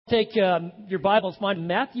Take your Bibles, find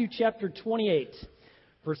Matthew chapter 28,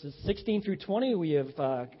 verses 16 through 20. We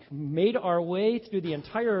have made our way through the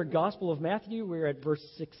entire Gospel of Matthew. We're at verse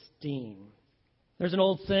 16. There's an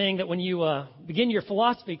old saying that when you begin your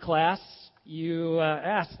philosophy class, you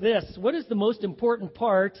ask this: what is the most important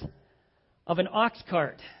part of an ox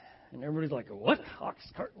cart? And everybody's like, what? Ox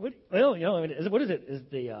cart? What? Well, what is it? Is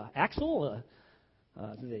it the axle?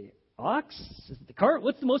 The ox? Is it the cart?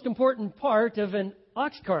 What's the most important part of an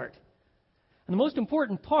ox cart? And the most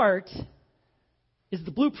important part is the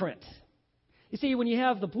blueprint. You see, when you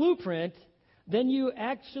have the blueprint, then you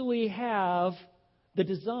actually have the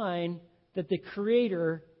design that the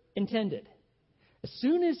Creator intended. As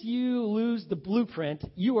soon as you lose the blueprint,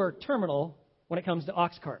 you are terminal when it comes to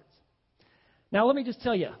ox carts. Now, let me just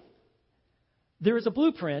tell you, there is a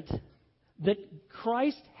blueprint that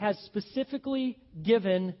Christ has specifically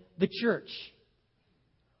given the church.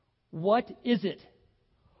 What is it?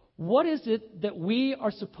 What is it that we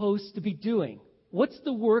are supposed to be doing? What's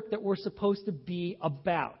the work that we're supposed to be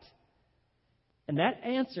about? And that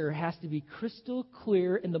answer has to be crystal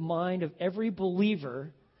clear in the mind of every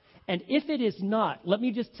believer. And if it is not, let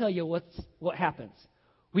me just tell you what happens.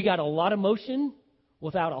 We got a lot of motion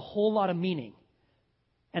without a whole lot of meaning.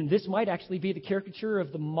 And this might actually be the caricature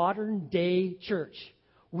of the modern day church.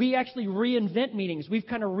 We actually reinvent meanings. We've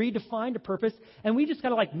kind of redefined a purpose, and we just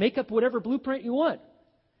kind of like make up whatever blueprint you want.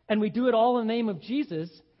 And we do it all in the name of Jesus,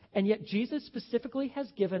 and yet Jesus specifically has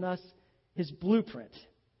given us his blueprint.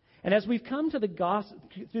 And as we've come to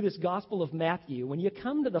through this Gospel of Matthew, when you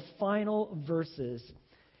come to the final verses,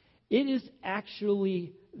 it is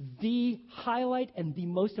actually the highlight and the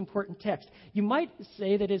most important text. You might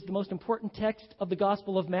say that is the most important text of the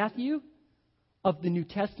Gospel of Matthew, of the New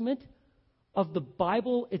Testament, of the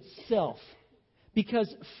Bible itself.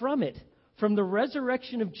 Because from the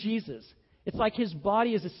resurrection of Jesus, it's like his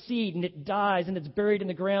body is a seed and it dies and it's buried in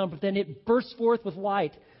the ground, but then it bursts forth with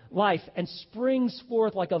life and springs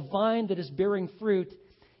forth like a vine that is bearing fruit.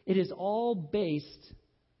 It is all based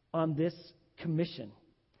on this commission.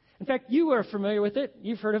 In fact, you are familiar with it.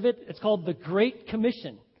 You've heard of it. It's called the Great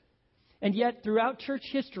Commission. And yet, throughout church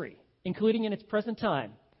history, including in its present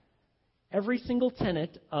time, every single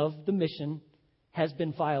tenet of the mission has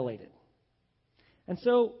been violated. And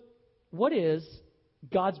so, what is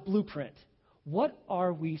God's blueprint? What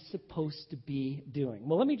are we supposed to be doing?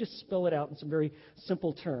 Well, let me just spell it out in some very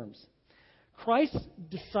simple terms. Christ's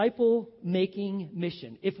disciple-making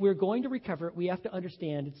mission, if we're going to recover it, we have to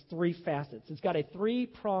understand its three facets. It's got a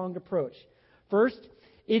three-pronged approach. First,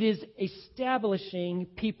 it is establishing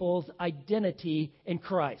people's identity in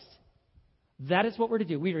Christ. That is what we're to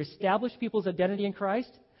do. We are to establish people's identity in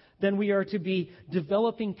Christ. Then we are to be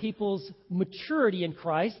developing people's maturity in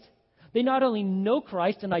Christ. They not only know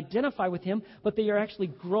Christ and identify with him, but they are actually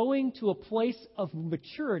growing to a place of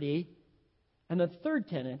maturity. And the third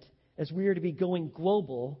tenet, as we are to be going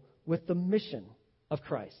global with the mission of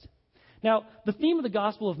Christ. Now, the theme of the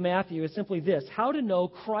Gospel of Matthew is simply this: how to know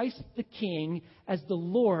Christ the King as the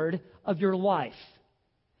Lord of your life.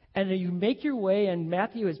 And you make your way, and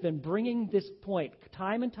Matthew has been bringing this point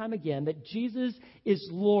time and time again, that Jesus is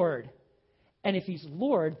Lord. And if he's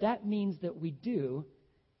Lord, that means that we do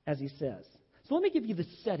as he says. So let me give you the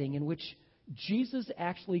setting in which Jesus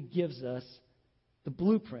actually gives us the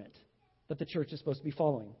blueprint that the church is supposed to be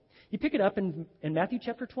following. You pick it up in Matthew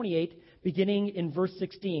chapter 28, beginning in verse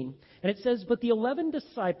 16. And it says, "But the 11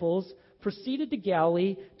 disciples proceeded to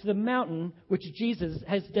Galilee, to the mountain which Jesus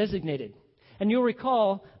has designated." And you'll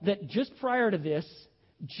recall that just prior to this,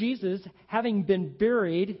 Jesus, having been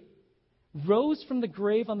buried, rose from the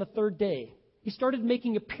grave on the third day. He started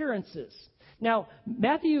making appearances. Now,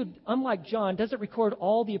 Matthew, unlike John, doesn't record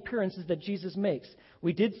all the appearances that Jesus makes.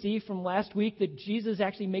 We did see from last week that Jesus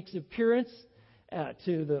actually makes an appearance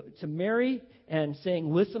to Mary and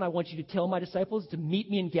saying, "Listen, I want you to tell my disciples to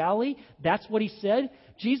meet me in Galilee." That's what he said.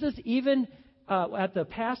 Jesus even at the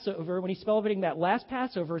Passover, when he's celebrating that last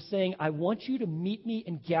Passover, saying, "I want you to meet me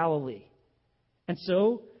in Galilee." And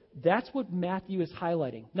so that's what Matthew is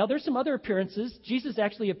highlighting. Now, there's some other appearances. Jesus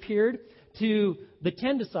actually appeared to the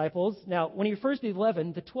 10 disciples. Now, when he refers to the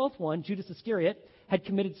 11, the 12th one, Judas Iscariot, had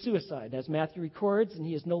committed suicide, as Matthew records, and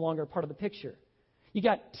he is no longer a part of the picture. You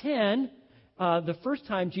got 10, the first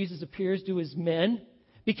time Jesus appears to his men,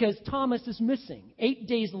 because Thomas is missing. 8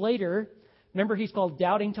 days later, remember he's called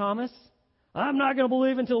Doubting Thomas? I'm not going to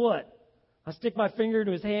believe until what? I stick my finger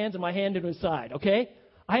into his hands and my hand into his side, okay?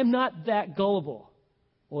 I am not that gullible.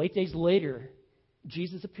 Well, 8 days later,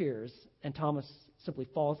 Jesus appears, and Thomas simply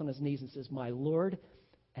falls on his knees and says, "My Lord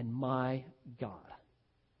and my God."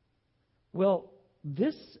 Well,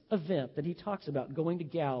 this event that he talks about, going to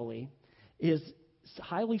Galilee, is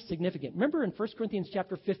highly significant. Remember in 1 Corinthians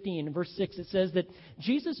chapter 15, verse 6, it says that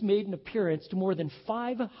Jesus made an appearance to more than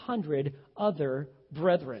 500 other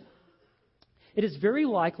brethren. It is very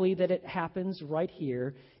likely that it happens right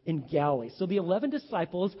here in Galilee. So the 11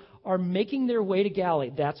 disciples are making their way to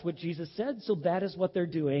Galilee. That's what Jesus said, so that is what they're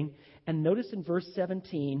doing. And notice in verse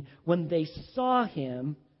 17, when they saw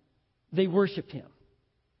him, they worshiped him.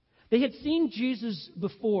 They had seen Jesus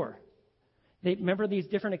before. They remember these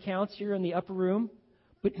different accounts here in the upper room,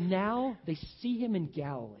 but now they see him in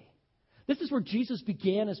Galilee. This is where Jesus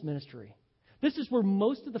began his ministry. This is where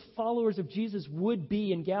most of the followers of Jesus would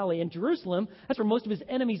be in Galilee. In Jerusalem, that's where most of his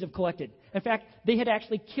enemies have collected. In fact, they had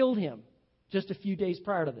actually killed him just a few days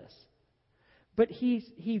prior to this. But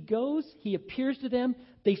he goes, he appears to them,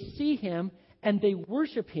 they see him, and they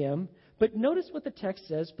worship him. But notice what the text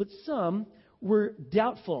says, but some were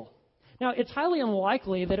doubtful. Now, it's highly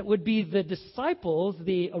unlikely that it would be the disciples,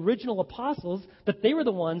 the original apostles, that they were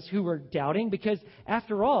the ones who were doubting, because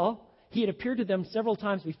after all, he had appeared to them several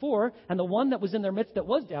times before, and the one that was in their midst that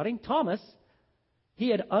was doubting, Thomas, he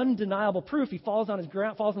had undeniable proof. He falls on the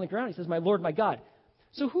ground. He says, "My Lord, my God."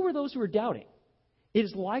 So who are those who are doubting? It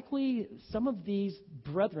is likely some of these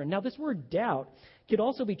brethren. Now, this word doubt could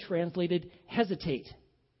also be translated hesitate.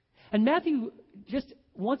 And Matthew just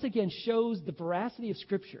once again shows the veracity of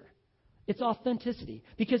Scripture, its authenticity,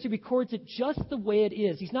 because he records it just the way it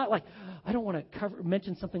is. He's not like, I don't want to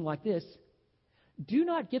mention something like this. Do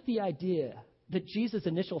not get the idea that Jesus'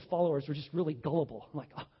 initial followers were just really gullible. I'm like,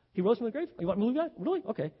 oh, he rose from the grave? You want me to believe that? Really?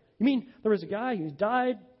 Okay. You mean there was a guy who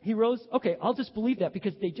died, he rose? Okay, I'll just believe that,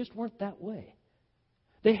 because they just weren't that way.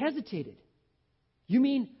 They hesitated. You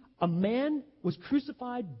mean a man was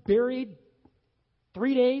crucified, buried,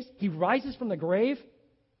 3 days, he rises from the grave?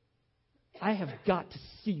 I have got to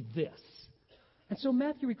see this. And so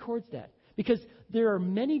Matthew records that, because there are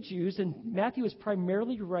many Jews, and Matthew is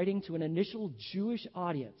primarily writing to an initial Jewish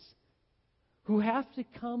audience, who have to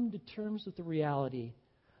come to terms with the reality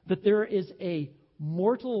that there is a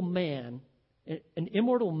mortal man, an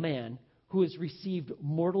immortal man, who has received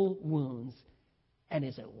mortal wounds and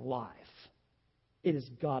is alive. It is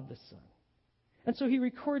God the Son. And so he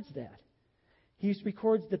records that. He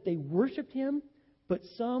records that they worshipped him, but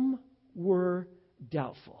some were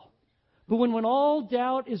doubtful. But when all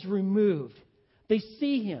doubt is removed, they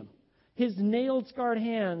see him, his nailed, scarred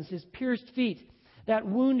hands, his pierced feet, that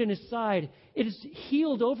wound in his side. It is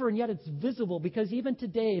healed over, and yet it's visible, because even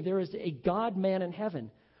today there is a God-man in heaven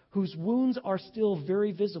whose wounds are still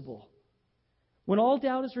very visible. When all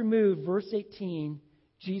doubt is removed, verse 18,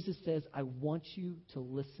 Jesus says, I want you to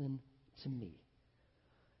listen to me.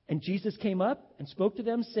 And Jesus came up and spoke to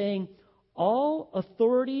them, saying, all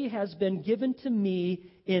authority has been given to me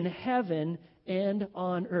in heaven and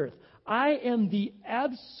on earth. I am the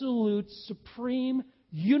absolute, supreme,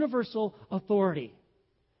 universal authority.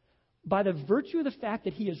 By the virtue of the fact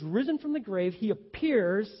that he has risen from the grave, he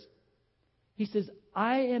appears, he says,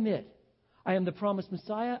 I am it. I am the promised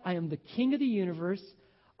Messiah. I am the King of the universe.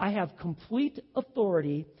 I have complete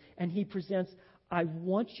authority. And he presents, I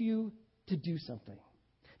want you to do something.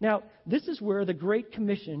 Now, this is where the Great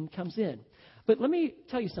Commission comes in. But let me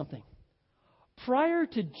tell you something. Prior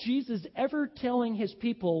to Jesus ever telling his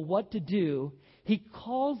people what to do, he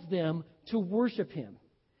calls them to worship him.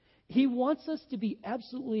 He wants us to be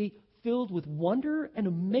absolutely filled with wonder and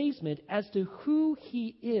amazement as to who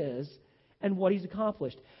he is and what he's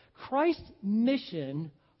accomplished. Christ's mission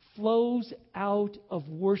flows out of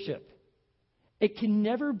worship. It can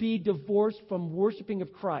never be divorced from worshiping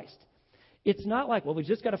of Christ. It's not like, well, we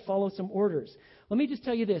just got to follow some orders. Let me just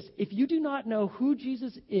tell you this. If you do not know who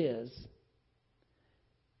Jesus is,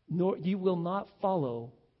 you will not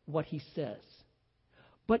follow what he says.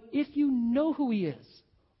 But if you know who he is,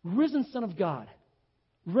 risen Son of God,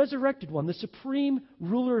 resurrected one, the supreme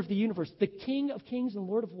ruler of the universe, the King of kings and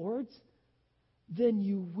Lord of lords, then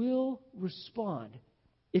you will respond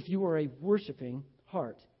if you are a worshiping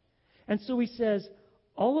heart. And so he says,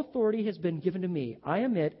 all authority has been given to me. I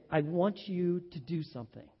am it. I want you to do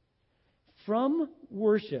something. From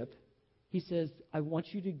worship, he says, I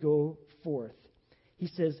want you to go forth. He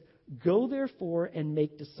says, go therefore and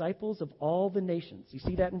make disciples of all the nations. You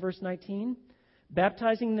see that in verse 19?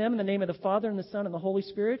 Baptizing them in the name of the Father and the Son and the Holy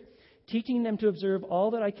Spirit, teaching them to observe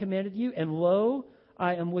all that I commanded you, and lo,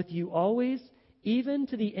 I am with you always, even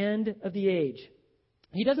to the end of the age.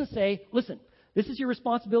 He doesn't say, listen, this is your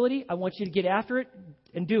responsibility. I want you to get after it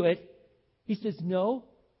and do it. He says, no,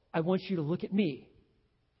 I want you to look at me.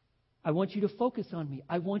 I want you to focus on me.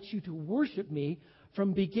 I want you to worship me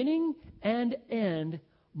from beginning and end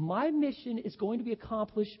My mission is going to be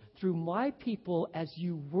accomplished through my people as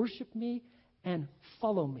you worship me and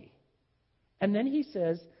follow me. And then he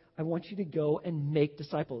says, I want you to go and make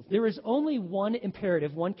disciples. There is only one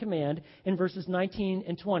imperative, one command in verses 19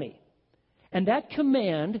 and 20. And that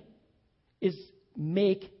command is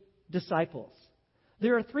make disciples.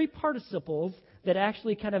 There are three participles that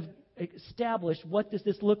actually kind of establish what does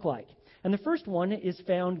this look like. And the first one is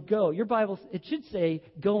found go. Your Bible, it should say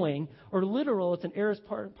going, or literal, it's an aorist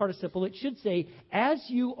participle. It should say as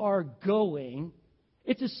you are going.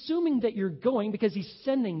 It's assuming that you're going because he's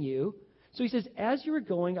sending you. So he says, as you are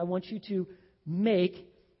going, I want you to make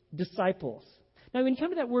disciples. Now, when you come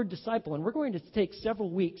to that word disciple, and we're going to take several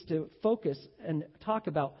weeks to focus and talk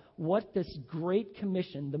about what this great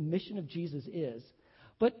commission, the mission of Jesus is.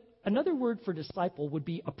 But another word for disciple would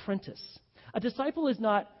be apprentice. A disciple is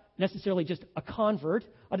not necessarily just a convert.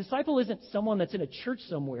 A disciple isn't someone that's in a church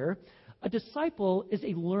somewhere. A disciple is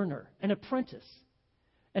a learner, an apprentice.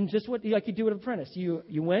 And just what like you do with an apprentice. You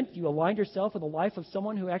aligned yourself with the life of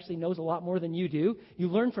someone who actually knows a lot more than you do. You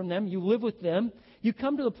learn from them. You live with them. You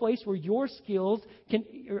come to the place where your skills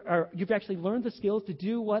you've actually learned the skills to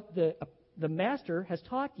do what the master has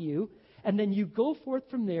taught you. And then you go forth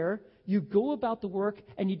from there. You go about the work,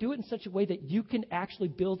 and you do it in such a way that you can actually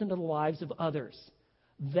build into the lives of others.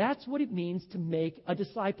 That's what it means to make a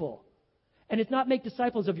disciple. And it's not make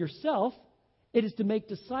disciples of yourself. It is to make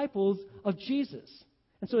disciples of Jesus.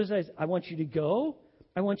 And so it says, I want you to go.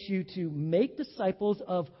 I want you to make disciples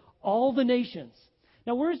of all the nations.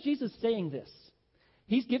 Now, where is Jesus saying this?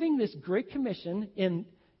 He's giving this great commission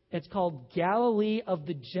it's called Galilee of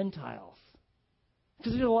the Gentiles.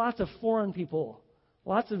 Because there are lots of foreign people,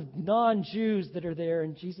 lots of non-Jews that are there.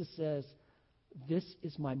 And Jesus says, this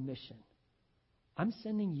is my mission. I'm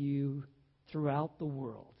sending you throughout the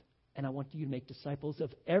world, and I want you to make disciples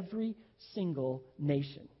of every single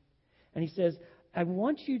nation. And he says, I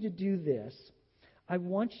want you to do this. I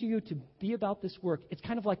want you to be about this work. It's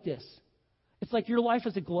kind of like this. It's like your life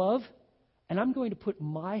is a glove, and I'm going to put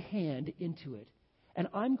my hand into it, and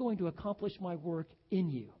I'm going to accomplish my work in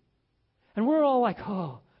you. And we're all like,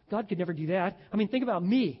 oh, God could never do that. I mean, think about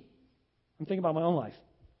me. I'm thinking about my own life.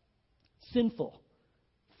 Sinful,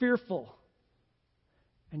 fearful.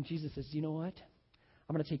 And Jesus says, you know what?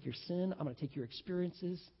 I'm going to take your sin. I'm going to take your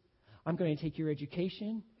experiences. I'm going to take your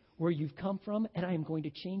education, where you've come from, and I am going to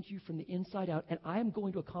change you from the inside out, and I am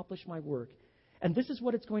going to accomplish my work. And this is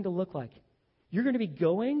what it's going to look like. You're going to be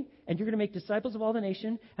going, and you're going to make disciples of all the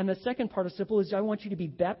nation. And the second participle is I want you to be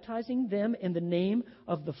baptizing them in the name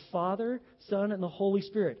of the Father, Son, and the Holy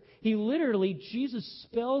Spirit. Jesus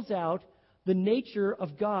spells out the nature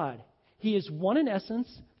of God. He is one in essence,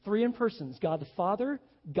 three in persons. God the Father,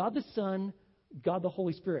 God the Son, God the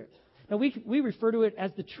Holy Spirit. Now, we refer to it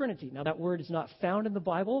as the Trinity. Now, that word is not found in the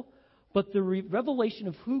Bible, but the revelation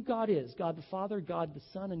of who God is, God the Father, God the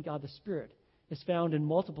Son, and God the Spirit, is found in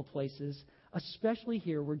multiple places, especially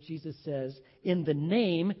here where Jesus says, in the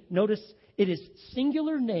name, notice it is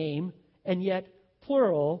singular name, and yet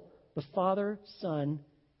plural, the Father, Son,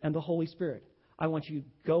 and the Holy Spirit. I want you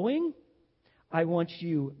going, I want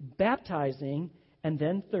you baptizing, and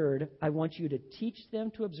then third, I want you to teach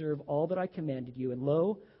them to observe all that I commanded you. And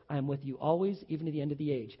lo, I am with you always, even to the end of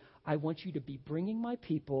the age. I want you to be bringing my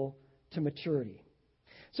people to maturity.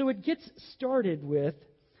 So it gets started with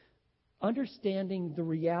understanding the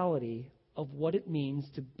reality of what it means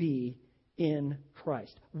to be in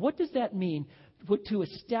Christ. What does that mean? To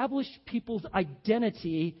establish people's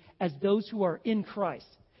identity as those who are in Christ.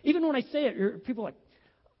 Even when I say it, people are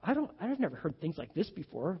like, I've never heard things like this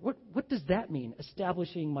before. What does that mean,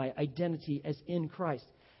 establishing my identity as in Christ?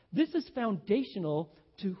 This is foundational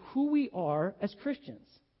to who we are as Christians.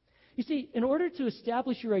 You see, in order to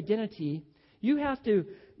establish your identity, you have to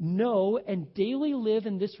know and daily live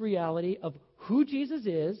in this reality of who Jesus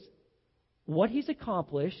is, what He's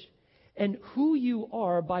accomplished, and who you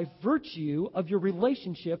are by virtue of your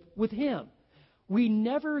relationship with Him. We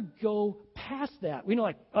never go past that. We know,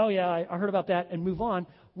 like, oh yeah, I heard about that, and move on.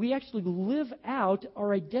 We actually live out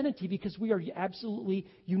our identity because we are absolutely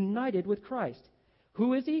united with Christ.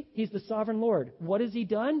 Who is He? He's the sovereign Lord. What has He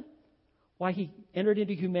done? Why, He entered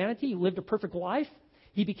into humanity. He lived a perfect life.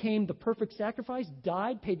 He became the perfect sacrifice,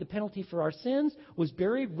 died, paid the penalty for our sins, was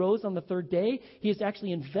buried, rose on the third day. He has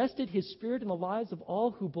actually invested His Spirit in the lives of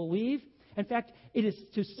all who believe. In fact, it is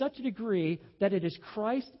to such a degree that it is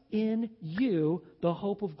Christ in you, the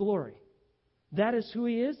hope of glory. That is who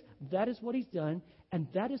He is. That is what He's done. And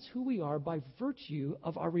that is who we are by virtue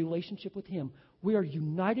of our relationship with Him. We are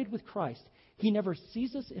united with Christ. He never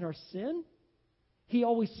sees us in our sin. He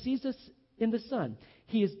always sees us in the Son.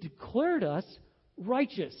 He has declared us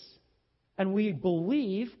righteous. And we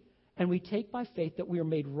believe and we take by faith that we are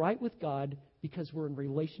made right with God because we're in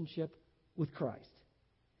relationship with Christ.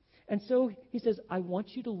 And so he says, I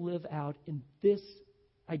want you to live out in this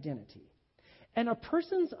identity. And a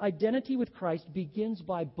person's identity with Christ begins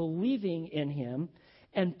by believing in him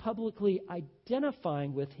and publicly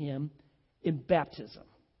identifying with him in baptism.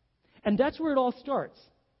 And that's where it all starts.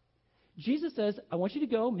 Jesus says, I want you to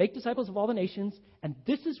go, make disciples of all the nations, and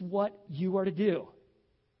this is what you are to do.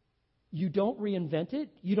 You don't reinvent it.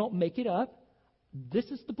 You don't make it up. This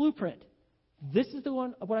is the blueprint. This is the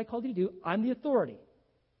one, what I called you to do. I'm the authority.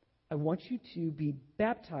 I want you to be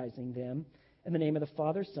baptizing them in the name of the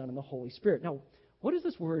Father, Son, and the Holy Spirit. Now, what does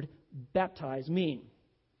this word baptize mean?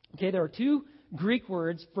 Okay, there are two Greek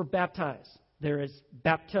words for baptize. There is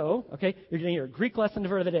bapto. Okay, you're getting your Greek lesson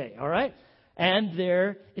for the day, all right? And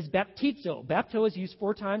there is baptizo. Bapto is used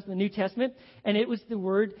 4 times in the New Testament, and it was the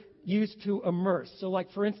word used to immerse. So,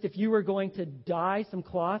 like, for instance, if you were going to dye some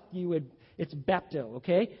cloth, it's bapto,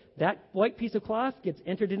 okay? That white piece of cloth gets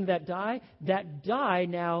entered into that dye. That dye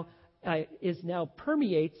now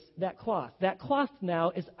permeates that cloth. That cloth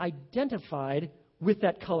now is identified with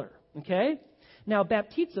that color, okay? Now,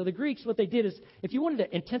 baptizo, the Greeks, what they did is, if you wanted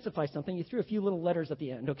to intensify something, you threw a few little letters at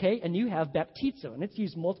the end, okay? And you have baptizo, and it's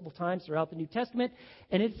used multiple times throughout the New Testament,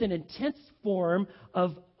 and it's an intense form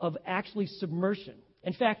of actually submersion.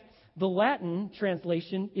 In fact, the Latin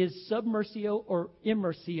translation is submersio or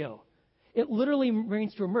immersio. It literally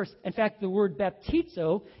means to immerse. In fact, the word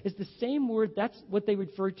baptizo is the same word. That's what they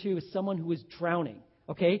refer to as someone who is drowning.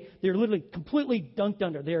 Okay? They're literally completely dunked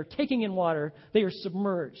under. They are taking in water. They are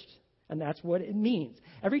submerged. And that's what it means.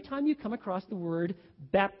 Every time you come across the word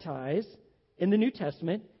baptize in the New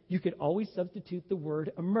Testament, you could always substitute the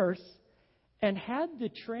word immerse. And had the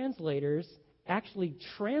translators actually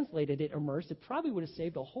translated it immerse, it probably would have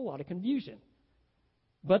saved a whole lot of confusion.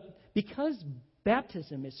 But because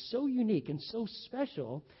baptism is so unique and so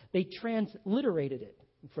special, they transliterated it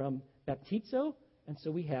from baptizo, and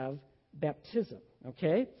so we have baptism.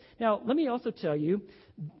 Okay? Now, let me also tell you,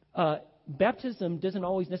 baptism doesn't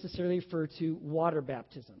always necessarily refer to water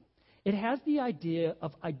baptism. It has the idea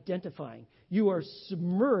of identifying. You are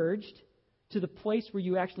submerged to the place where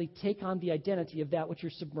you actually take on the identity of that which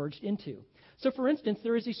you're submerged into. So, for instance,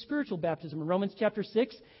 there is a spiritual baptism. In Romans chapter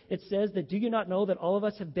 6, it says that, do you not know that all of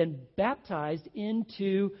us have been baptized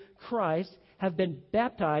into Christ, have been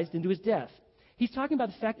baptized into his death? He's talking about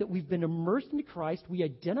the fact that we've been immersed into Christ. We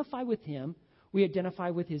identify with him. We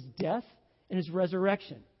identify with his death and his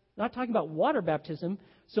resurrection. Not talking about water baptism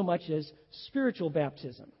so much as spiritual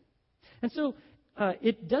baptism. And so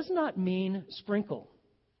it does not mean sprinkle.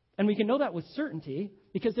 And we can know that with certainty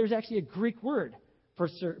because there's actually a Greek word for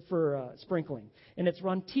sprinkling, and it's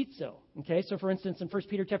rantizo. Okay, so for instance, in 1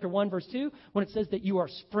 Peter chapter 1, verse 2, when it says that you are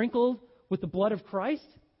sprinkled with the blood of Christ,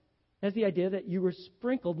 that's the idea that you were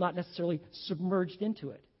sprinkled, not necessarily submerged into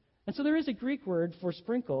it. And so there is a Greek word for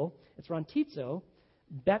sprinkle. It's rantizo.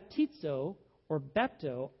 Baptizo or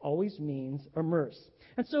bapto always means immerse.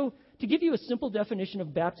 And so to give you a simple definition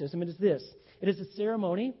of baptism, it is this. It is a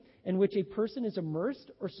ceremony in which a person is immersed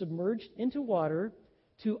or submerged into water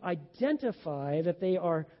to identify that they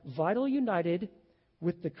are vitally united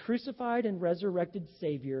with the crucified and resurrected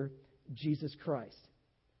Savior, Jesus Christ.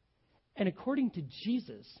 And according to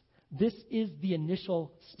Jesus, this is the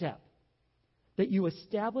initial step. That you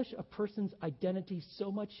establish a person's identity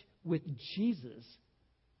so much with Jesus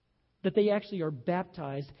that they actually are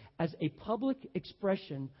baptized as a public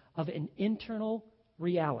expression of an internal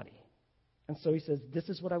reality. And so he says, this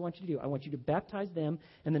is what I want you to do. I want you to baptize them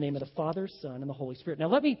in the name of the Father, Son, and the Holy Spirit. Now,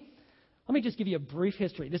 let me just give you a brief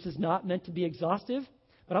history. This is not meant to be exhaustive,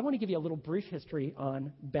 but I want to give you a little brief history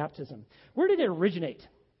on baptism. Where did it originate?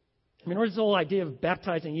 I mean, where does the whole idea of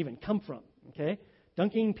baptizing even come from? Okay?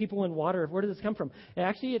 Dunking people in water, where does this come from?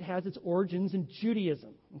 Actually, it has its origins in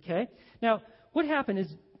Judaism. Okay? Now, what happened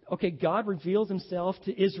is, God reveals himself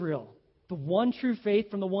to Israel, the one true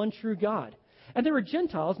faith from the one true God. And there are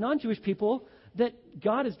Gentiles, non-Jewish people, that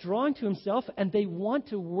God is drawing to himself, and they want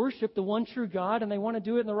to worship the one true God, and they want to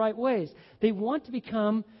do it in the right ways. They want to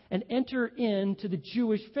become and enter into the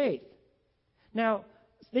Jewish faith. Now,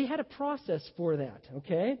 they had a process for that,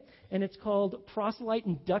 okay? And it's called proselyte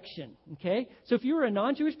induction, okay? So if you were a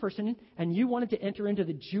non-Jewish person and you wanted to enter into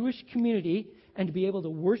the Jewish community and to be able to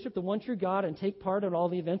worship the one true God and take part in all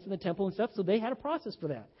the events in the temple and stuff, so they had a process for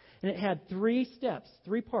that. And it had 3 steps,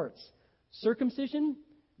 3 parts. Circumcision,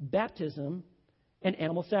 baptism, and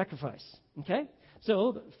animal sacrifice. Okay?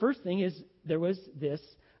 So the first thing is there was this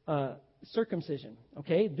circumcision.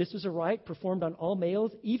 Okay? This was a rite performed on all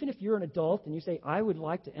males. Even if you're an adult and you say, I would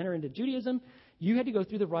like to enter into Judaism, you had to go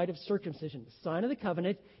through the rite of circumcision, the sign of the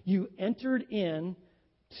covenant. You entered in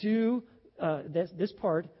to this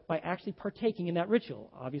part by actually partaking in that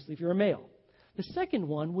ritual, obviously if you're a male. The second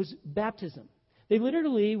one was baptism. They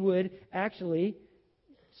literally would actually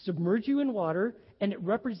submerge you in water, and it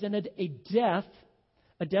represented a death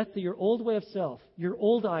to your old way of self, your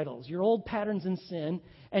old idols, your old patterns in sin,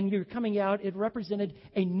 and you're coming out. It represented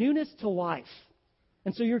a newness to life.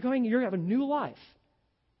 And so you're going to have a new life.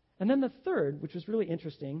 And then the third, which was really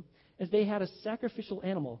interesting, is they had a sacrificial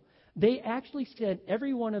animal. They actually said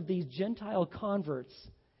every one of these Gentile converts,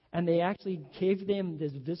 and they actually gave them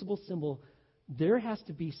this visible symbol, there has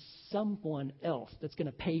to be someone else that's going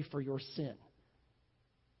to pay for your sin.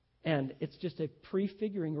 And it's just a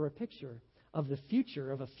prefiguring or a picture of the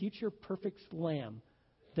future, of a future perfect lamb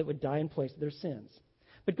that would die in place of their sins.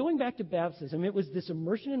 But going back to baptism, it was this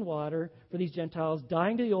immersion in water for these Gentiles,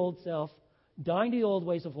 dying to the old self, dying to the old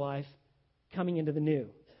ways of life, coming into the new.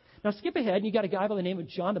 Now skip ahead, and you got a guy by the name of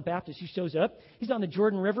John the Baptist who shows up. He's on the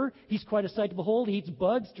Jordan River. He's quite a sight to behold. He eats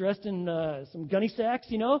bugs, dressed in some gunny sacks,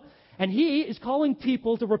 and he is calling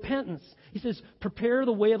people to repentance. He says, prepare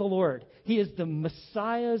the way of the Lord. He is the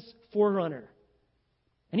Messiah's forerunner.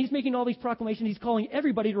 And he's making all these proclamations. He's calling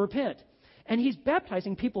everybody to repent. And he's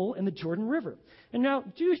baptizing people in the Jordan River. And now,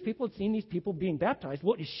 Jewish people had seen these people being baptized.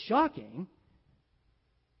 What is shocking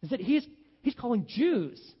is that he's calling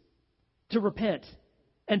Jews to repent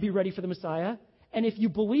and be ready for the Messiah. And if you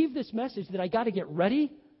believe this message that I got to get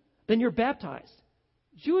ready, then you're baptized.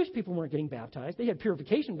 Jewish people weren't getting baptized. They had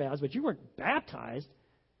purification vows, but you weren't baptized.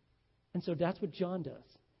 And so that's what John does.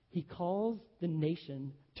 He calls the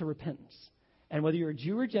nation to repentance. And whether you're a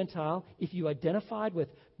Jew or Gentile, if you identified with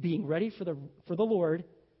being ready for the Lord,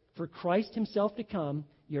 for Christ himself to come,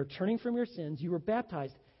 you're turning from your sins, you were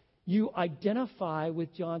baptized. You identify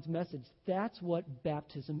with John's message. That's what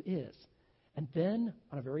baptism is. And then,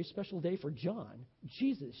 on a very special day for John,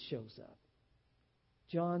 Jesus shows up.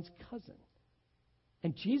 John's cousin.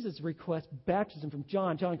 And Jesus requests baptism from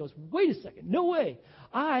John. John goes, wait a second, no way.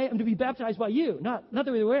 I am to be baptized by you, not the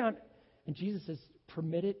other way around. And Jesus says,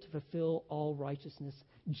 permit it to fulfill all righteousness.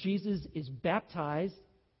 Jesus is baptized,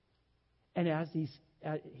 and as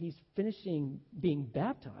he's finishing being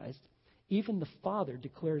baptized, even the Father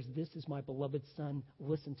declares, this is my beloved Son,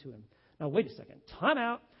 listen to him. Now, wait a second. Time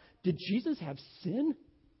out. Did Jesus have sin?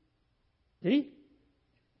 Did he?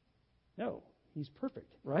 No. He's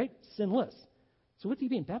perfect, right? Sinless. So what's he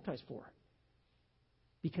being baptized for?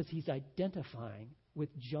 Because he's identifying with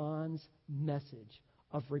John's message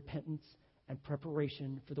of repentance and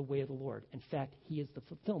preparation for the way of the Lord. In fact, he is the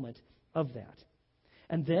fulfillment of that.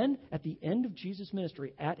 And then, at the end of Jesus'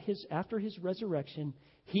 ministry, after his resurrection,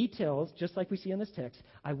 he tells, just like we see in this text,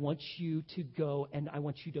 I want you to go and I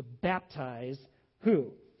want you to baptize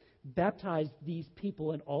who? Baptize these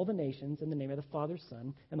people in all the nations in the name of the Father,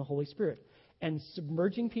 Son, and the Holy Spirit. And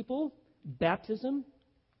submerging people, baptism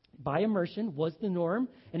by immersion was the norm,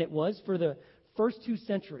 and it was for the first 2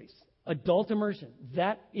 centuries. Adult immersion.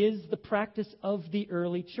 That is the practice of the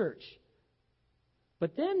early church.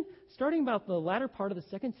 But then, starting about the latter part of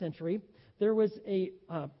the 2nd century, there was a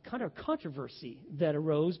kind of controversy that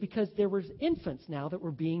arose because there were infants now that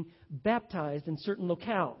were being baptized in certain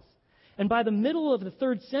locales. And by the middle of the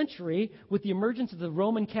 3rd century, with the emergence of the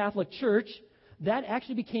Roman Catholic Church, that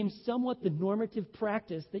actually became somewhat the normative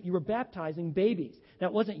practice that you were baptizing babies. Now,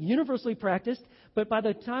 it wasn't universally practiced, but by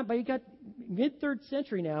you got mid-3rd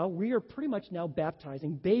century now, we are pretty much now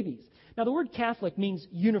baptizing babies. Now, the word Catholic means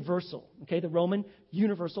universal, okay? The Roman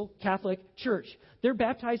Universal Catholic Church. They're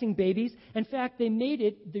baptizing babies. In fact, they made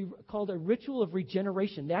it called a ritual of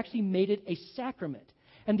regeneration. They actually made it a sacrament.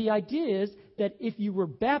 And the idea is that if you were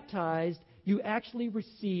baptized, you actually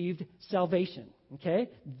received salvation, okay?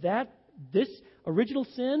 This original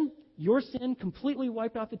sin, your sin completely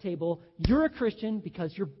wiped off the table. You're a Christian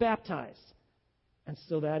because you're baptized. And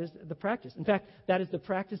so that is the practice. In fact, that is the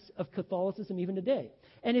practice of Catholicism even today.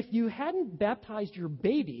 And if you hadn't baptized your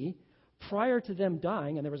baby prior to them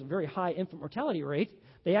dying, and there was a very high infant mortality rate,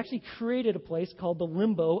 they actually created a place called the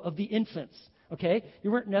limbo of the infants. Okay?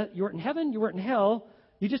 You weren't in heaven, you weren't in hell.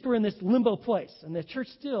 You just were in this limbo place. And the church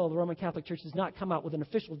still, the Roman Catholic Church, does not come out with an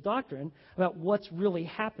official doctrine about what's really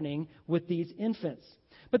happening with these infants.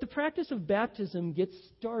 But the practice of baptism gets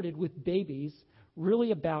started with babies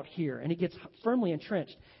really about here, and it gets firmly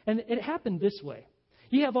entrenched. And it happened this way.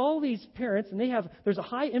 You have all these parents, and there's a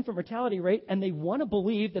high infant mortality rate, and they want to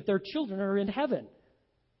believe that their children are in heaven.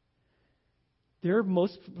 They're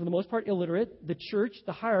for the most part illiterate. The church,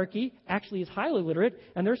 the hierarchy, actually is highly literate,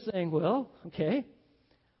 and they're saying, well, okay,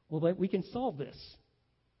 we can solve this.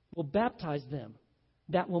 We'll baptize them.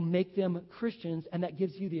 that will make them Christians, and that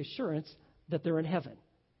gives you the assurance that they're in heaven.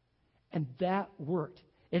 And that worked.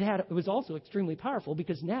 It was also extremely powerful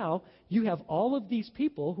because now you have all of these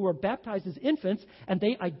people who are baptized as infants, and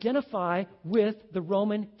they identify with the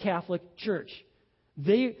Roman Catholic Church.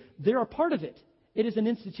 They're a part of it. It is an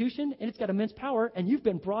institution, and it's got immense power, and you've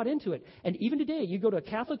been brought into it. And even today, you go to a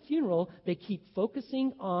Catholic funeral, they keep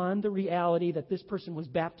focusing on the reality that this person was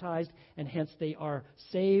baptized, and hence they are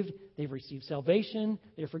saved, they've received salvation,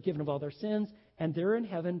 they're forgiven of all their sins, and they're in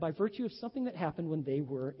heaven by virtue of something that happened when they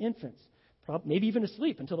were infants. Maybe even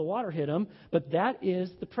asleep until the water hit them, but that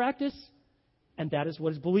is the practice, and that is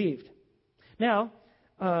what is believed. Now,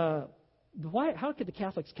 how could the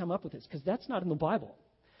Catholics come up with this? Because that's not in the Bible.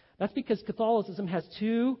 That's because Catholicism has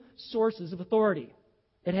two sources of authority.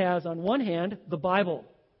 It has, on one hand, the Bible.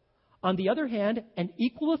 On the other hand, an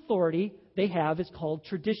equal authority they have is called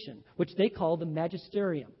tradition, which they call the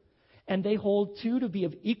magisterium. And they hold two to be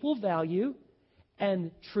of equal value,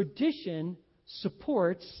 and tradition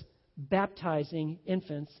supports baptizing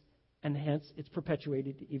infants, and hence it's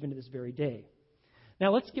perpetuated even to this very day.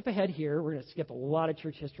 Now let's skip ahead here. We're going to skip a lot of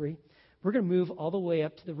church history. We're going to move all the way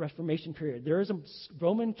up to the Reformation period. There is a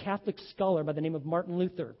Roman Catholic scholar by the name of Martin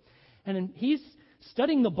Luther, and he's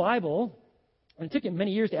studying the Bible, and it took him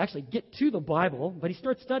many years to actually get to the Bible, but he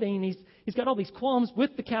starts studying, and he's got all these qualms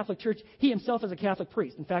with the Catholic Church. He himself is a Catholic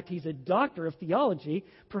priest. In fact, he's a doctor of theology,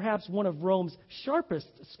 perhaps one of Rome's sharpest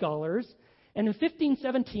scholars. And in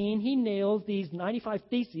 1517, he nails these 95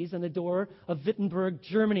 Theses on the door of Wittenberg,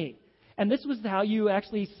 Germany. And this was how you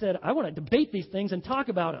actually said, I want to debate these things and talk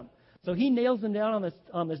about them. So he nails them down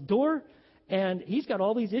on this door, and he's got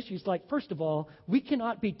all these issues. Like, first of all, we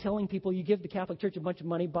cannot be telling people you give the Catholic Church a bunch of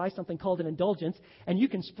money, buy something called an indulgence, and you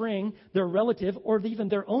can spring their relative or even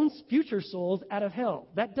their own future souls out of hell.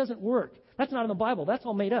 That doesn't work. That's not in the Bible. That's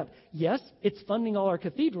all made up. Yes, it's funding all our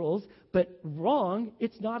cathedrals, but wrong,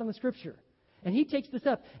 it's not in the Scripture. And he takes this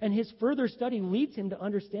up, and his further study leads him to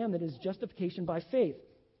understand that it is justification by faith.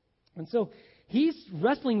 And so he's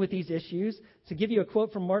wrestling with these issues. To give you a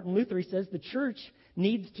quote from Martin Luther, he says, "The church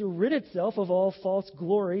needs to rid itself of all false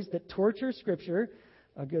glories that torture Scripture,"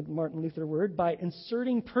 a good Martin Luther word, "by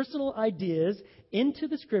inserting personal ideas into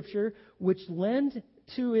the Scripture which lend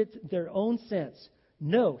to it their own sense.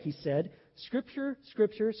 No," he said, "Scripture,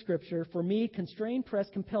 Scripture, Scripture, for me, constrain, press,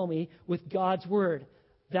 compel me with God's Word."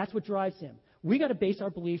 That's what drives him. We got to base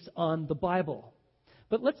our beliefs on the Bible.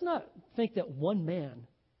 But let's not think that one man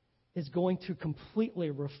is going to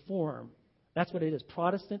completely reform. That's what it is.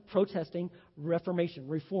 Protestant, protesting, reformation,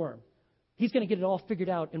 reform. He's going to get it all figured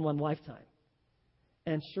out in one lifetime.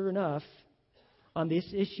 And sure enough, on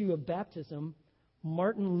this issue of baptism,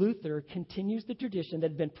 Martin Luther continues the tradition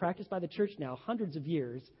that had been practiced by the church now hundreds of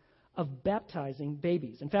years of baptizing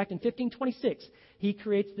babies. In fact, in 1526, he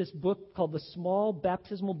creates this book called the Small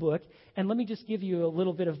Baptismal Book. And let me just give you a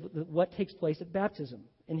little bit of what takes place at baptism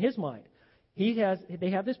in his mind. They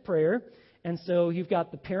have this prayer, and so you've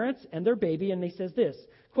got the parents and their baby, and he says this,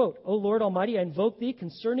 quote, "O Lord Almighty, I invoke thee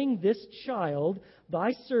concerning this child,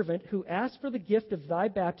 thy servant, who asks for the gift of thy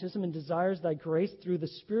baptism and desires thy grace through the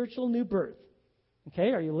spiritual new birth."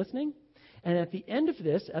 Okay, are you listening? And at the end of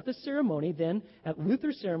this, at the ceremony, then, at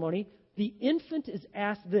Luther's ceremony, the infant is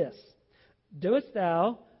asked this, "Dost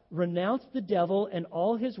thou renounce the devil and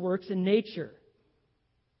all his works in nature?"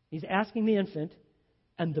 He's asking the infant,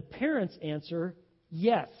 and the parents answer,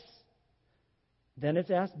 "Yes." Then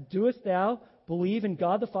it's asked, "Dost thou believe in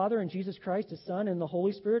God the Father and Jesus Christ, His Son, and the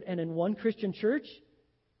Holy Spirit, and in one Christian church?"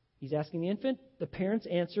 He's asking the infant. The parents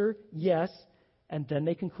answer, "Yes." And then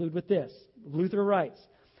they conclude with this. Luther writes,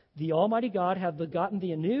 "The Almighty God hath begotten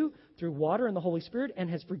thee anew through water and the Holy Spirit, and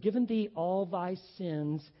has forgiven thee all thy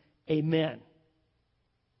sins. Amen."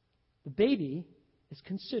 The baby is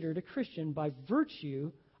considered a Christian by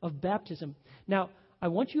virtue of baptism. Now, I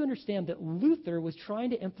want you to understand that Luther was trying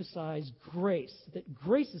to emphasize grace, that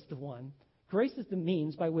grace is the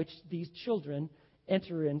means by which these children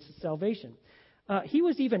enter into salvation. He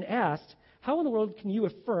was even asked, how in the world can you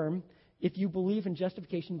affirm, if you believe in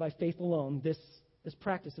justification by faith alone, this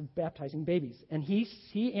practice of baptizing babies? And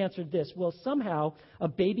he answered this, well, somehow a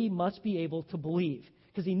baby must be able to believe,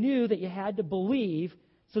 because he knew that you had to believe.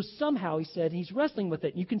 So somehow, he said, he's wrestling with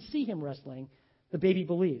it. You can see him wrestling. The baby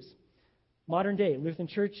believes. Modern day, Lutheran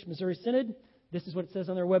Church, Missouri Synod, this is what it says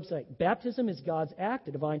on their website. Baptism is God's act,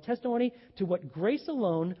 a divine testimony to what grace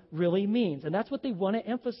alone really means. And that's what they want to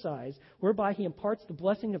emphasize, whereby He imparts the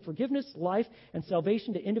blessing of forgiveness, life, and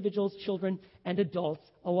salvation to individuals, children, and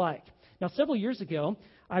adults alike. Now, several years ago,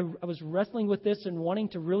 I was wrestling with this and wanting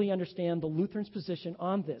to really understand the Lutherans' position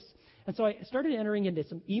on this. And so I started entering into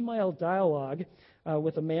some email dialogue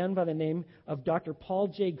with a man by the name of Dr. Paul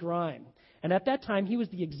J. Grime. And at that time, he was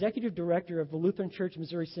the executive director of the Lutheran Church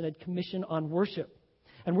Missouri Synod Commission on Worship.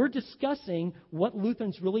 And we're discussing what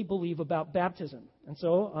Lutherans really believe about baptism. And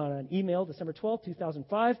so on an email, December 12,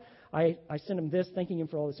 2005, I sent him this, thanking him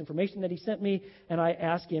for all this information that he sent me, and I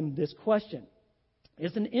asked him this question.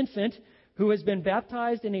 Is an infant who has been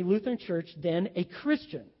baptized in a Lutheran church then a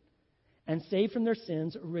Christian and saved from their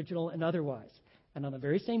sins, original and otherwise? And on the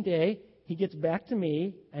very same day, he gets back to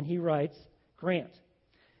me and he writes, Grant,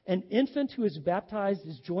 an infant who is baptized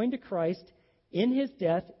is joined to Christ in his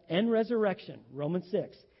death and resurrection, Romans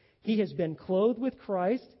 6. He has been clothed with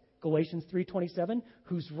Christ, Galatians 3:27,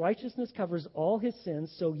 whose righteousness covers all his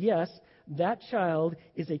sins. So yes, that child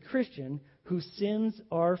is a Christian whose sins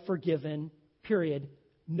are forgiven, period.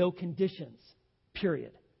 No conditions,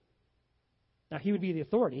 period. Now, he would be the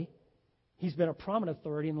authority. He's been a prominent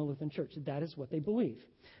authority in the Lutheran Church. That is what they believe.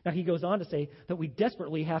 Now, he goes on to say that we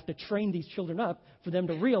desperately have to train these children up for them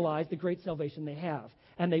to realize the great salvation they have.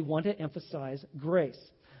 And they want to emphasize grace.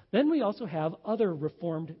 Then we also have other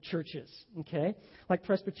Reformed churches, okay, like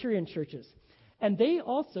Presbyterian churches. And they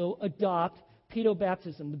also adopt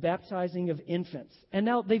pedobaptism, the baptizing of infants. And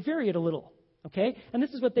now they vary it a little, okay? And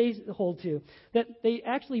this is what they hold to, that they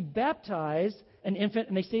actually baptize an infant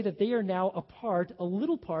and they say that they are now a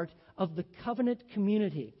little part of the covenant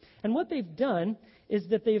community. And what they've done is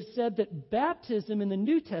that they've said that baptism in the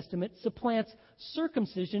New Testament supplants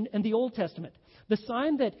circumcision in the Old Testament. The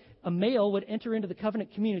sign that a male would enter into the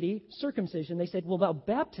covenant community, circumcision, they said, well, now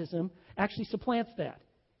baptism actually supplants that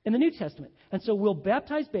in the New Testament. And so we'll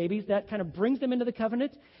baptize babies. That kind of brings them into the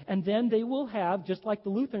covenant. And then they will have, just like the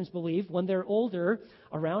Lutherans believe, when they're older,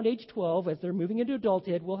 around age 12, as they're moving into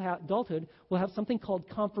adulthood, we'll have something called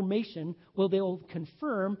confirmation, where they'll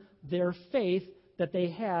confirm their faith that they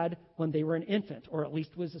had when they were an infant, or at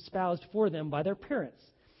least was espoused for them by their parents.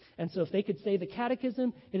 And so if they could say the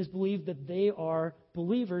catechism, it is believed that they are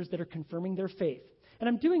believers that are confirming their faith. And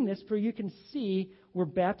I'm doing this for you can see where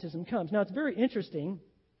baptism comes. Now, it's very interesting.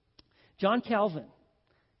 John Calvin,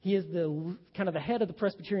 he is the kind of the head of the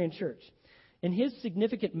Presbyterian Church. In his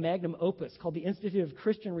significant magnum opus called the Institute of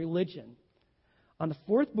Christian Religion, on the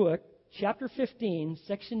fourth book, chapter 15,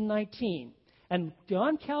 section 19, and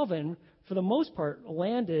John Calvin, for the most part,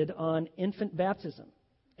 landed on infant baptism.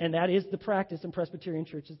 And that is the practice in Presbyterian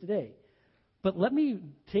churches today. But let me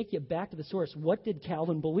take you back to the source. What did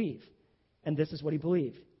Calvin believe? And this is what he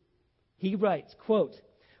believed. He writes, quote,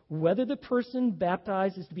 whether the person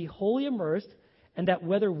baptized is to be wholly immersed, and that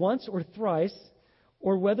whether once or thrice,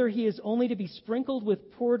 or whether he is only to be sprinkled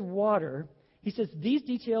with poured water, he says these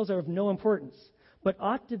details are of no importance, but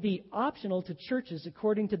ought to be optional to churches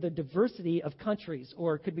according to the diversity of countries,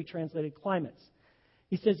 or it could be translated climates.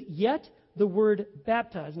 He says, yet the word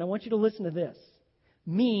baptize, and I want you to listen to this,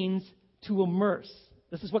 means to immerse.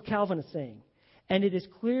 This is what Calvin is saying. And it is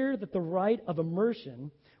clear that the rite of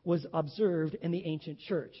immersion was observed in the ancient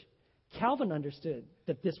church. Calvin understood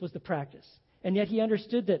that this was the practice. And yet he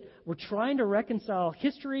understood that we're trying to reconcile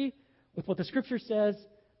history with what the Scripture says,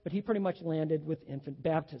 but he pretty much landed with infant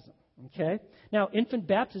baptism. Okay? Now, infant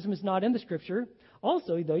baptism is not in the Scripture.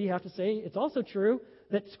 Also, though, you have to say it's also true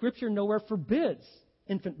that Scripture nowhere forbids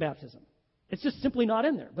infant baptism. It's just simply not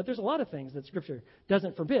in there. But there's a lot of things that Scripture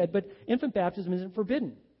doesn't forbid, but infant baptism isn't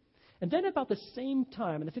forbidden. And then about the same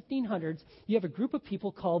time, in the 1500s, you have a group of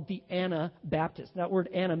people called the Anabaptists. That word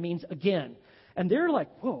Anna means again. And they're like,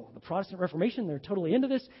 whoa, the Protestant Reformation, they're totally into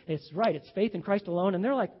this. It's right, it's faith in Christ alone. And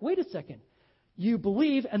they're like, wait a second. You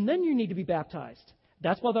believe, and then you need to be baptized.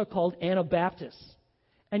 That's why they're called Anabaptists.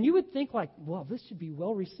 And you would think like, well, this should be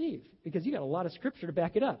well received, because you got a lot of Scripture to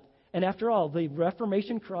back it up. And after all, the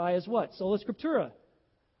Reformation cry is what? Sola Scriptura.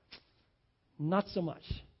 Not so much.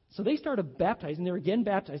 So they started baptizing. They were again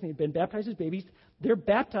baptizing. They'd been baptized as babies. They're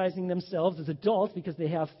baptizing themselves as adults because they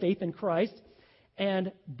have faith in Christ.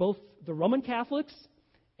 And both the Roman Catholics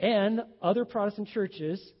and other Protestant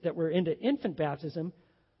churches that were into infant baptism,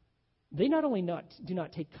 they not only do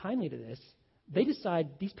not take kindly to this, they decide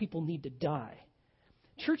these people need to die.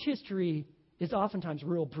 Church history is oftentimes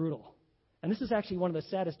real brutal. And this is actually one of the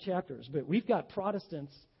saddest chapters. But we've got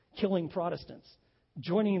Protestants killing Protestants,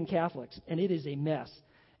 joining in Catholics, and it is a mess.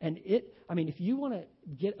 And if you want to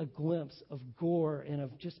get a glimpse of gore and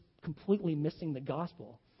of just completely missing the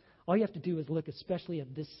gospel, all you have to do is look especially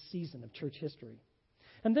at this season of church history.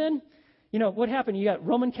 And then, what happened? You got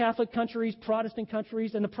Roman Catholic countries, Protestant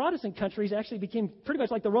countries, and the Protestant countries actually became pretty much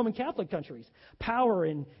like the Roman Catholic countries. Power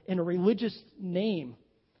in a religious name.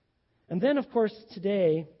 And then, of course,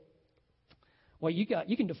 today, well, you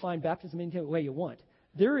can define baptism any way you want.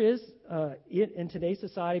 There is, in today's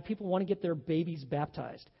society, people want to get their babies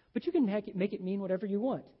baptized. But you can make it mean whatever you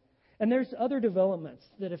want. And there's other developments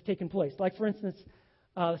that have taken place. Like, for instance,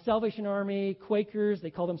 Salvation Army, Quakers, they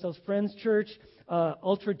call themselves Friends Church,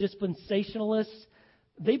 ultra-dispensationalists.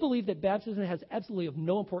 They believe that baptism has absolutely of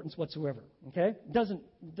no importance whatsoever. Okay? Doesn't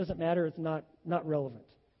matter. It's not relevant.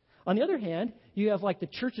 On the other hand, you have like the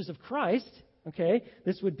Churches of Christ. Okay?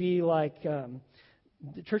 This would be like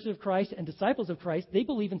the Churches of Christ and Disciples of Christ. They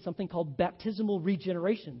believe in something called baptismal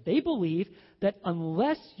regeneration. They believe that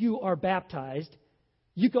unless you are baptized,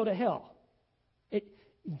 you go to hell.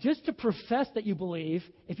 Just to profess that you believe,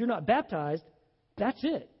 if you're not baptized, that's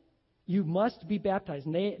it. You must be baptized.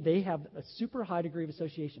 And they have a super high degree of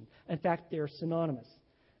association. In fact, they're synonymous.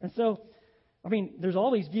 And so, I mean, there's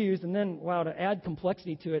all these views. And then, wow, to add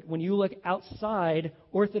complexity to it, when you look outside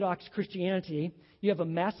Orthodox Christianity, you have a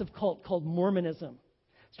massive cult called Mormonism.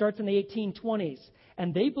 Starts in the 1820s.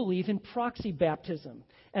 And they believe in proxy baptism.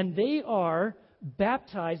 And they are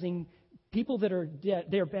baptizing people that are dead.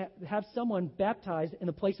 They have someone baptized in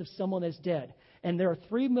the place of someone that's dead. And there are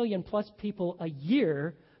 3 million plus people a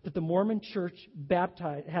year that the Mormon Church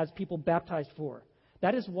has people baptized for.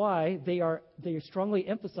 That is why they strongly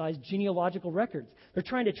emphasize genealogical records. They're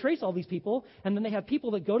trying to trace all these people, and then they have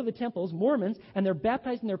people that go to the temples, Mormons, and they're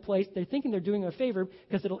baptized in their place. They're thinking they're doing them a favor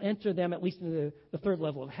because it'll enter them at least into the third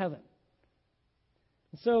level of heaven.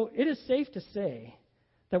 So it is safe to say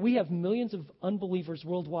that we have millions of unbelievers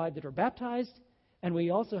worldwide that are baptized, and we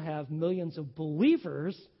also have millions of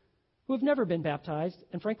believers who have never been baptized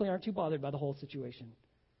and frankly aren't too bothered by the whole situation.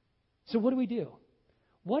 So what do we do?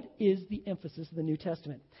 What is the emphasis of the New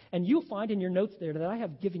Testament? And you'll find in your notes there that I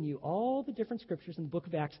have given you all the different scriptures in the book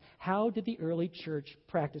of Acts. How did the early church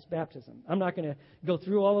practice baptism? I'm not going to go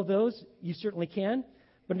through all of those. You certainly can.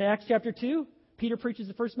 But in Acts chapter 2, Peter preaches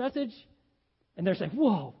the first message, and they're saying,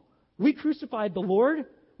 whoa, we crucified the Lord?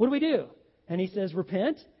 What do we do? And he says,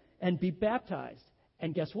 repent and be baptized.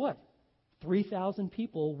 And guess what? 3,000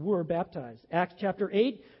 people were baptized. Acts chapter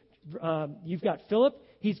 8, you've got Philip.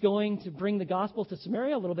 He's going to bring the gospel to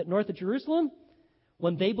Samaria, a little bit north of Jerusalem.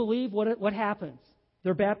 When they believe, what happens?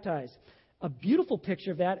 They're baptized. A beautiful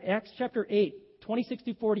picture of that, Acts chapter 8, 26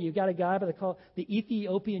 through 40. You've got a guy the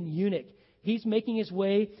Ethiopian eunuch. He's making his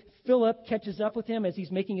way. Philip catches up with him as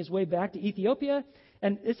he's making his way back to Ethiopia.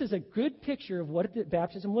 And this is a good picture of what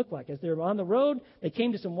baptism looked like. As they're on the road, they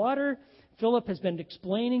came to some water. Philip has been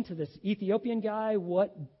explaining to this Ethiopian guy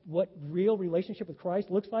what real relationship with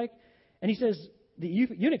Christ looks like. And he says, the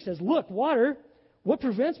eunuch says, look, water, what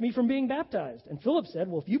prevents me from being baptized? And Philip said,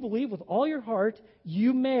 well, if you believe with all your heart,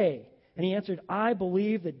 you may. And he answered, I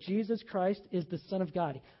believe that Jesus Christ is the Son of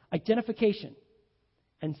God. Identification.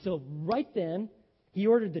 And so right then, he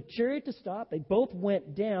ordered the chariot to stop. They both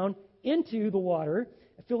went down into the water,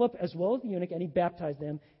 Philip as well as the eunuch, and he baptized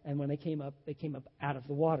them. And when they came up out of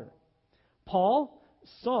the water.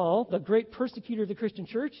 Saul, the great persecutor of the Christian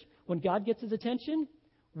church, when God gets his attention,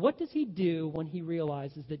 what does he do when he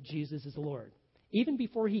realizes that Jesus is the Lord? Even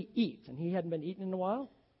before he eats, and he hadn't been eaten in a while,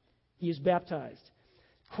 he is baptized.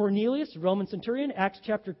 Cornelius, Roman centurion, Acts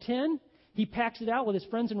chapter 10, he packs it out with his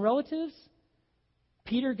friends and relatives.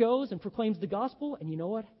 Peter goes and proclaims the gospel, and you know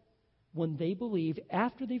what? When they believe,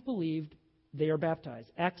 after they've believed, they are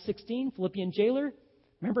baptized. Acts 16, Philippian jailer,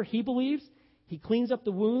 remember he believes. He cleans up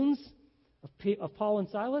the wounds of Paul and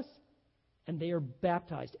Silas, and they are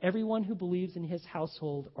baptized. Everyone who believes in his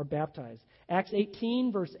household are baptized. Acts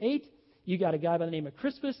 18, verse 8, you got a guy by the name of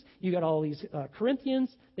Crispus. You got all these Corinthians.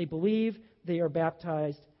 They believe. They are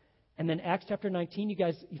baptized. And then Acts chapter 19,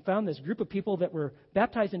 you found this group of people that were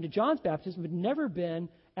baptized into John's baptism, but never been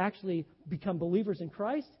actually become believers in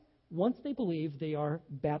Christ. Once they believe, they are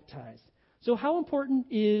baptized. So how important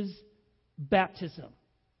is baptism?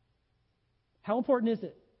 How important is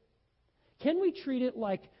it? Can we treat it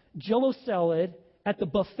like Jell-O salad at the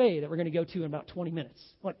buffet that we're going to go to in about 20 minutes?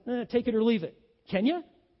 Like, take it or leave it. Can you?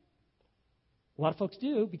 A lot of folks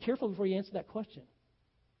do. Be careful before you answer that question.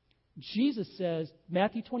 Jesus says,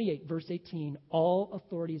 Matthew 28, verse 18, all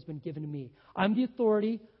authority has been given to me. I'm the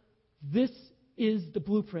authority. This is the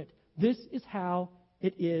blueprint. This is how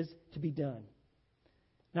it is to be done.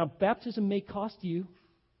 Now, baptism may cost you.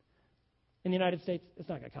 In the United States, it's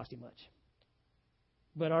not going to cost you much.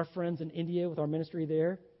 But our friends in India with our ministry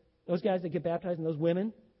there, those guys that get baptized and those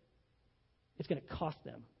women, it's going to cost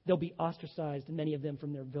them. They'll be ostracized, many of them,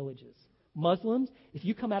 from their villages. Muslims, if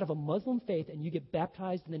you come out of a Muslim faith and you get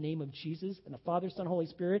baptized in the name of Jesus and the Father, Son, Holy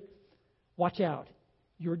Spirit, watch out.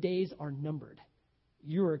 Your days are numbered.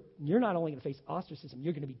 you're not only going to face ostracism,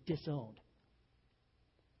 you're going to be disowned.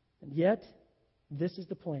 And yet, this is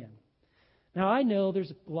the plan. Now, I know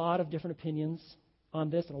there's a lot of different opinions on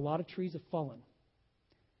this, and a lot of trees have fallen.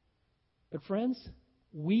 But friends,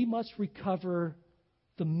 we must recover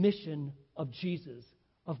the mission of Jesus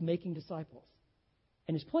of making disciples.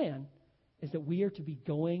 And his plan is that we are to be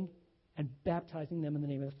going and baptizing them in the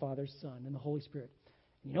name of the Father, Son, and the Holy Spirit.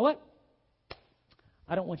 And you know what?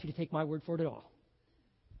 I don't want you to take my word for it at all.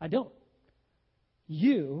 I don't.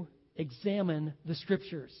 You examine the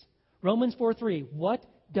Scriptures. Romans 4:3, what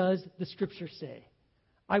does the Scripture say?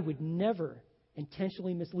 I would never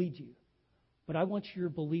intentionally mislead you, but I want your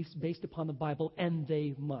beliefs based upon the Bible, and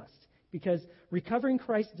they must. Because recovering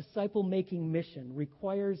Christ's disciple-making mission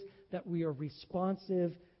requires that we are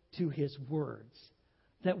responsive to his words,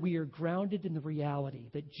 that we are grounded in the reality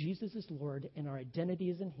that Jesus is Lord and our identity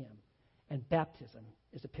is in him, and baptism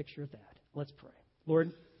is a picture of that. Let's pray.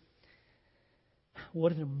 Lord,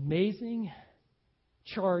 what an amazing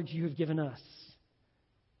charge you have given us.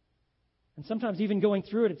 And sometimes even going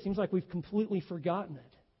through it, it seems like we've completely forgotten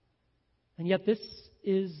it. And yet this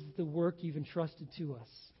is the work you've entrusted to us.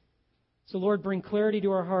 So Lord, bring clarity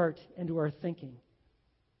to our heart and to our thinking.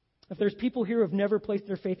 If there's people here who have never placed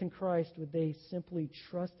their faith in Christ, would they simply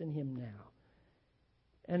trust in him now?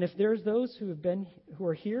 And if there's those who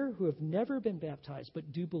are here who have never been baptized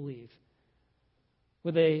but do believe,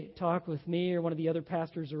 would they talk with me or one of the other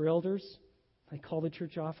pastors or elders? I call the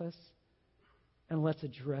church office, and let's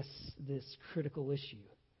address this critical issue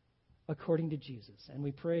according to Jesus. And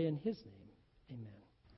we pray in his name. Amen.